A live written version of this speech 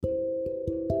Hey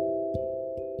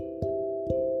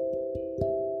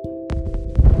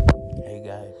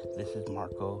guys, this is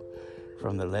Marco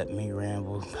from the Let Me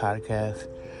Ramble podcast.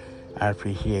 I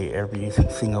appreciate every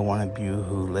single one of you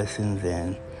who listens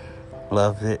and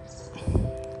loves it.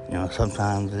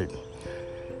 Sometimes it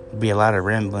be a lot of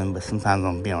rambling, but sometimes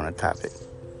I'm be on a topic.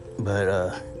 But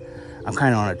I'm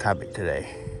kind of on a topic today.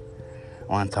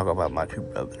 I want to talk about my two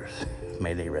brothers.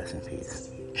 May they rest in peace.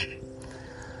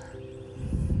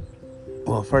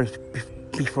 Well, first,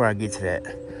 before I get to that,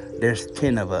 there's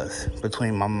 10 of us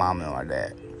between my mom and my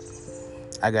dad.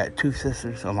 I got 2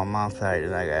 sisters on my mom's side,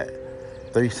 and I got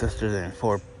 3 sisters and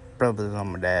 4 brothers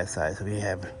on my dad's side, so we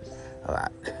have a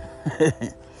lot.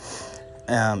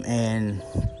 And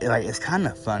it's kind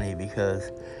of funny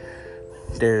because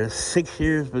there's 6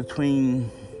 years between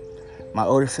my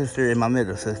older sister and my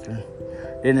middle sister.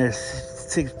 Then there's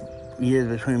 6 years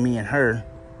between me and her.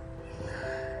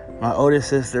 My oldest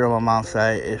sister on my mom's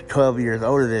side is 12 years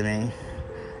older than me,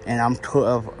 and I'm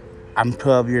 12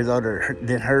 years older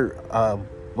than her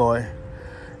boy.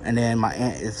 And then my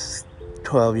aunt is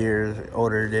 12 years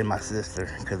older than my sister,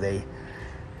 because they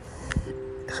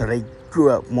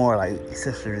grew up more like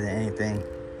sisters than anything.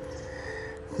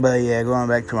 But yeah, going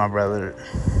back to my brother,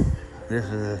 this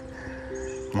is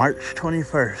March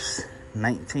 21st,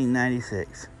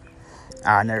 1996.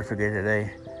 I'll never forget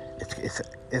today.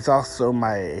 It's also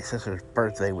my sister's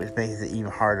birthday, which makes it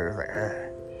even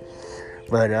harder.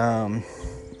 But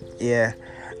yeah,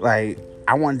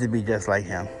 I wanted to be just like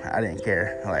him. I didn't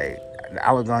care.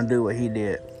 I was gonna do what he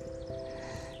did.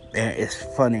 And it's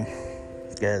funny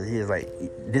because he was like,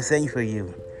 "This ain't for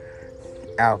you,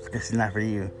 Alf. This is not for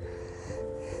you."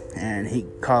 And he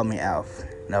called me Alf.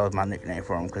 That was my nickname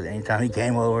for him, because anytime he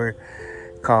came over,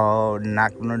 called,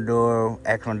 knocked on the door,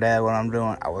 asked my dad what I'm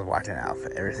doing, I was watching Alf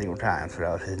every single time. So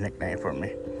that was his nickname for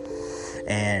me.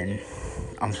 And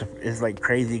it's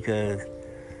crazy because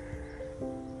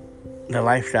the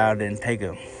lifestyle didn't take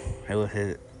him. It was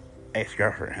his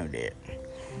ex-girlfriend who did.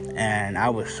 And I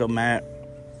was so mad,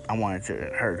 I wanted to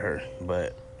hurt her.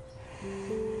 But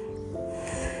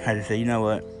I just said, you know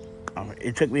what?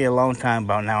 It took me a long time,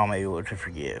 but now I'm able to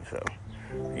forgive. So,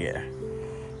 yeah.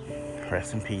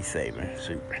 Rest in peace, Saban.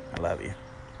 Super. I love you.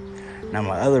 Now,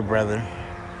 my other brother,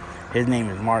 his name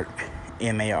is Mark,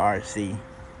 M-A-R-C.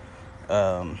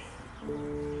 Yeah,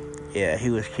 he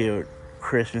was killed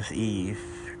Christmas Eve,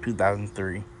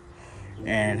 2003.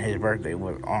 And his birthday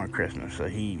was on Christmas, so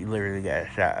he literally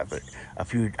got shot a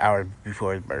few hours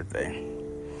before his birthday.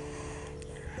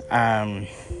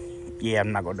 Yeah,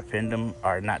 I'm not going to defend him,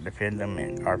 or not defend him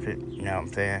and arf it, you know what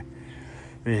I'm saying?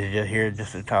 This is just here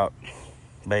just to talk.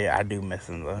 But yeah, I do miss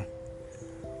him though.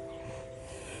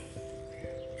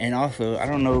 And also, I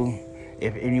don't know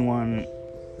if anyone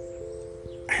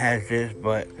has this,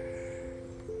 but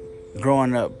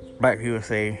growing up, black people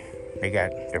say they got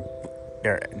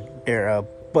their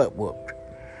butt whooped.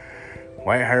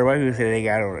 White people say they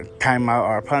got a timeout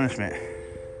or a punishment.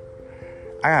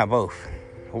 I got both.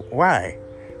 Why?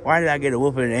 Why did I get a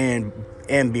whooping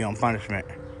and be on punishment?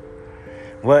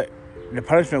 The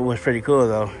punishment was pretty cool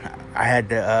though. I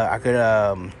could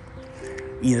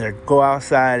either go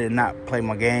outside and not play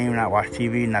my game, not watch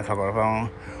TV, not talk on the phone,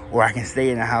 or I can stay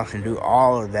in the house and do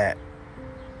all of that,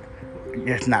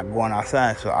 just not going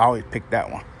outside. So I always picked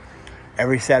that one.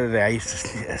 Every Saturday I used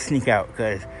to sneak out,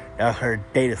 because that was her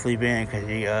day to sleep in,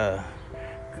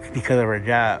 because of her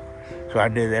job. So I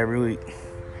did it every week.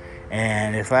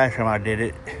 And this last time I did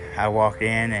it, I walked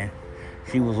in and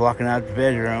she was walking out the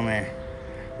bedroom and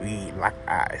we locked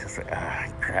eyes. I was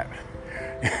like, crap.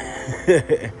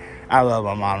 I love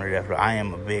my mom to death, but I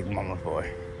am a big mama's boy.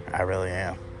 I really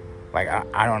am.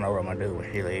 I don't know what I'm going to do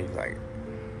when she leaves.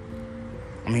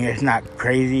 It's not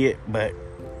crazy, but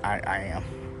I am.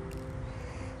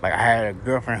 I had a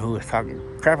girlfriend who was talking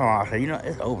crap on my mom. I said,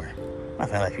 it's over. I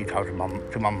feel like she talked to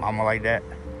my mama like that.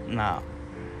 No.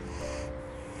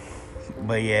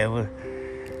 But yeah,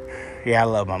 I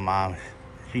love my mom.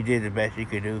 She did the best she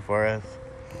could do for us.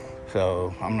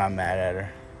 So I'm not mad at her.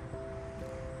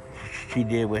 She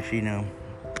did what she knew,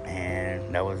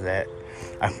 and that was that.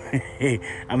 I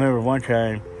remember one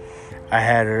time I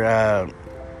had her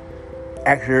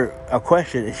ask her a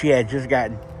question, and she had just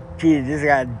got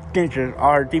dentures,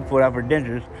 all her teeth pulled out for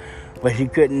dentures, but she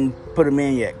couldn't put them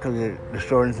in yet because of the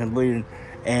soreness and bleeding.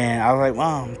 And I was like,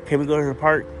 Mom, can we go to the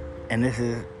park? And this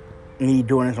is me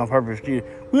doing this on purpose too.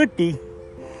 Woody.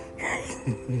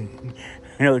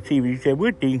 TV said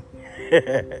Woody.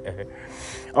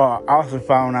 I also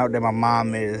found out that my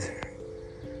mom is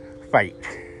fight.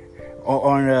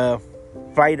 On the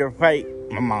fight or fight,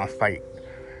 my mom's fight.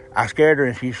 I scared her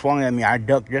and she swung at me. I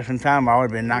ducked just in time. I would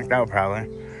have been knocked out probably.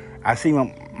 I see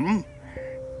my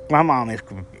mom is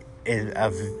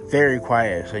very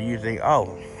quiet, so you think,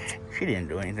 oh, she didn't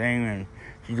do anything, and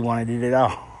she's the one that did it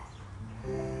all.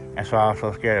 That's why I was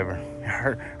so scared of her.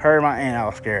 Her and my aunt, I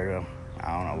was scared of them.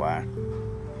 I don't know why.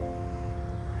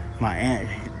 My aunt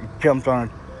jumped on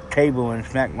a table and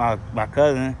smacked my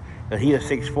cousin, but he was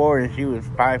 6'4" and she was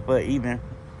 5 foot even.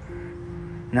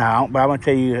 Now, but I'm gonna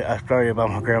tell you a story about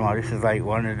my grandma. This is like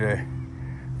one of the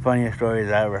funniest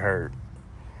stories I ever heard.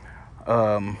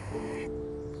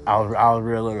 I was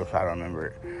real little, so I don't remember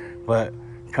it. But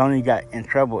Tony got in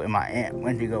trouble, and my aunt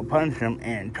went to go punch him,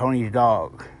 and Tony's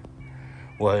dog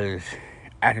was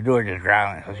at the door just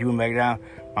growling. So she went back down.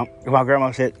 My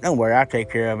grandma said, "Don't worry, I'll take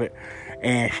care of it."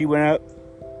 And she went up,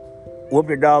 whooped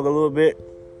the dog a little bit.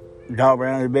 Dog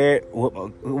ran under the bed,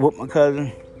 whooped my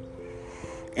cousin.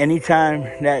 Anytime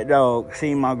that dog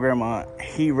seen my grandma,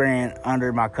 he ran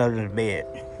under my cousin's bed.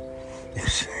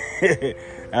 That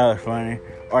was funny.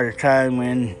 Or the time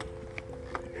when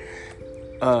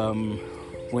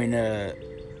the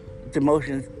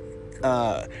motion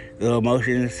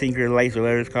sensor lights or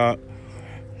whatever it's called,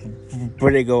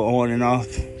 where they go on and off.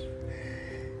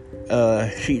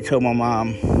 She told my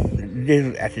mom, this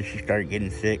was after she started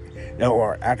getting sick,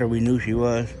 or after we knew she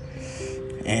was,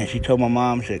 and she told my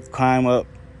mom to climb up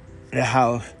the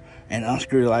house and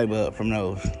unscrew the light bulb from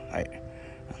those. Like,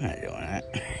 I'm not doing that.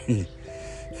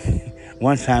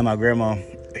 One time my grandma,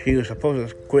 she was supposed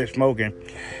to quit smoking,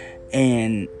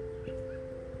 and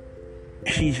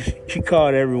she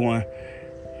called everyone,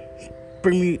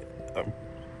 bring me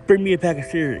a pack of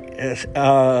cigarettes,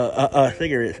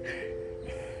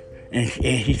 and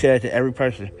she said it to every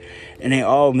person, and they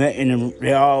all met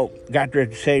they all got there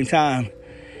at the same time,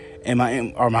 and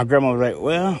my grandma was like,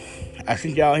 well, I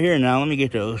think y'all here now, let me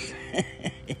get those.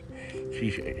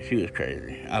 She was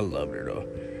crazy. I loved her though.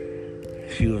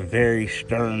 She was very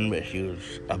stern, but she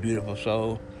was a beautiful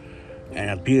soul and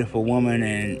a beautiful woman,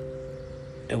 and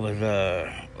it was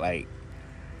like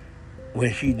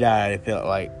when she died, it felt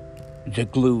like the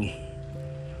glue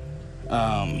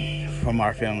from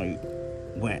our family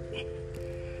went.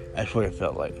 That's what it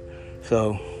felt like.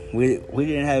 So we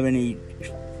didn't have any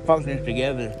functions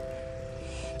together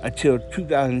until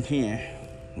 2010.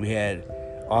 We had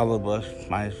all of us,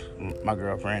 minus my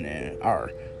girlfriend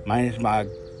minus my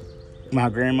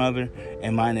grandmother,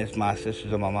 and minus my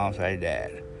sisters on my mom's side of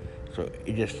dad. So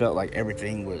it just felt like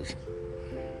everything was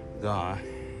gone,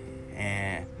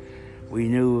 and we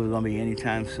knew it was gonna be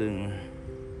anytime soon.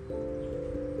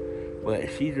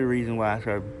 But she's the reason why I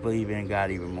started believing in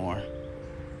God even more,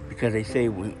 because they say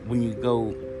when you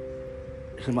go,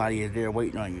 somebody is there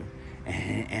waiting on you.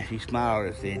 And she smiled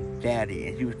and said, "Daddy."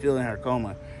 And she was still in her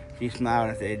coma. She smiled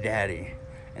and said, "Daddy."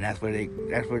 And that's what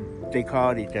they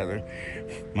called each other,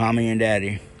 Mommy and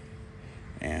Daddy.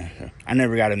 And I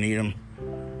never got to meet them.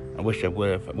 I wish I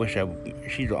would have.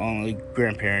 She's the only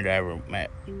grandparent I ever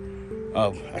met,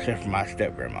 except for my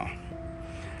step grandma.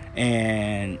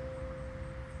 And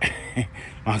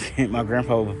my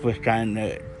grandpa was trying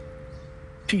to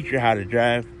teach her how to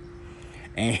drive,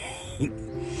 and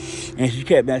she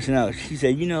kept messing up. She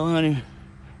said, honey,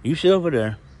 you sit over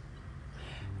there.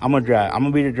 I'm gonna drive. I'm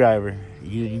gonna be the driver.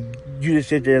 You just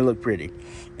sit there and look pretty.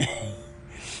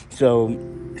 So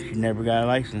she never got a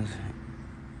license.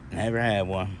 Never had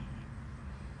one.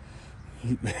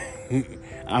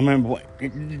 I remember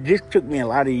this took me a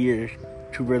lot of years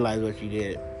to realize what she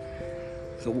did.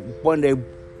 So one day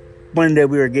we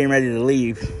were getting ready to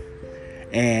leave,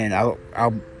 and I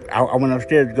went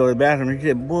upstairs to go to the bathroom, and she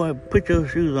said, "Boy, put your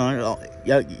shoes on.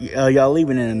 Y'all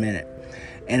leaving in a minute."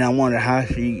 And I wondered how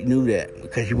she knew that,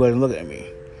 because she wasn't looking at me.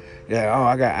 Like, oh,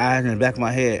 I got eyes in the back of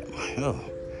my head. Oh,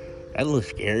 that looks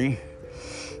scary.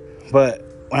 But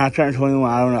when I turned 21,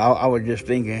 I don't know, I was just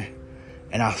thinking,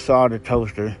 and I saw the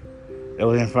toaster that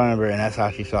was in front of her, and that's how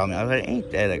she saw me. I was like,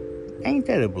 ain't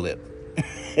that a blip?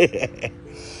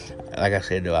 Like I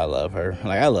said, though, I love her.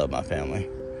 Like, I love my family.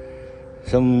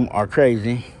 Some are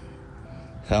crazy,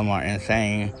 some are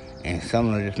insane, and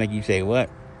some will just make you say, what?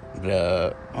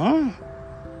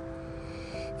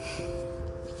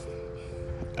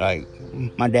 Like,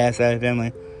 my dad's side of the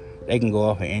family, they can go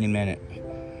off at any minute.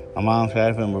 My mom's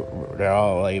side of the family, they're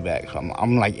all laid back. So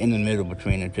I'm like in the middle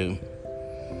between the two.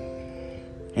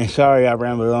 And sorry I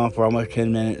rambled on for almost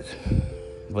 10 minutes,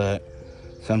 but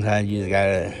sometimes you just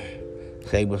gotta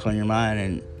say what's on your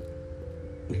mind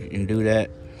and do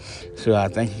that. So I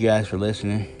thank you guys for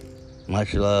listening.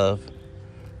 Much love,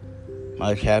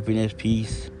 much happiness,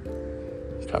 peace.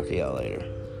 Talk to y'all later.